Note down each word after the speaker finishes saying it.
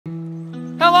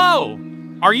Hello!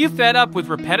 Are you fed up with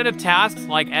repetitive tasks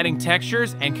like adding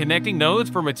textures and connecting nodes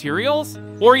for materials?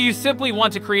 Or you simply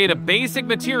want to create a basic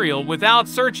material without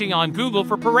searching on Google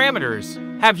for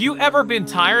parameters? Have you ever been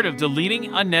tired of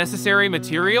deleting unnecessary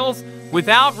materials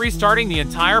without restarting the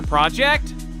entire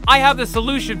project? I have the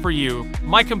solution for you,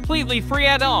 my completely free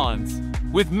add-ons,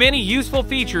 with many useful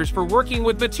features for working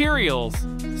with materials,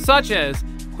 such as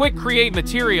quick create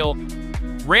material,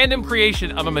 random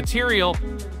creation of a material,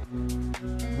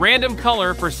 random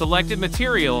color for selected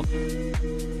material,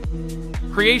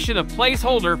 creation of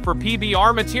placeholder for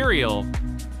PBR material.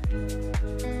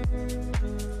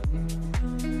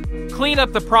 Clean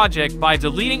up the project by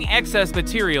deleting excess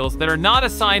materials that are not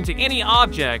assigned to any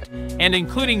object and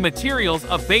including materials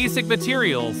of basic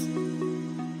materials.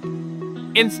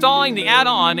 Installing the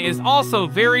add-on is also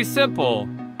very simple.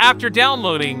 After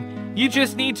downloading, you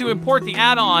just need to import the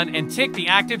add-on and tick the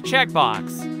active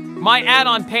checkbox. My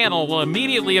add-on panel will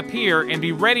immediately appear and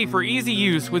be ready for easy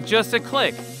use with just a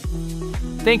click.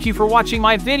 Thank you for watching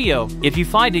my video. If you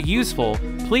find it useful,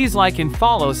 please like and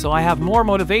follow so I have more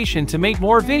motivation to make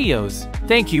more videos.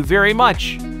 Thank you very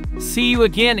much. See you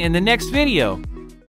again in the next video.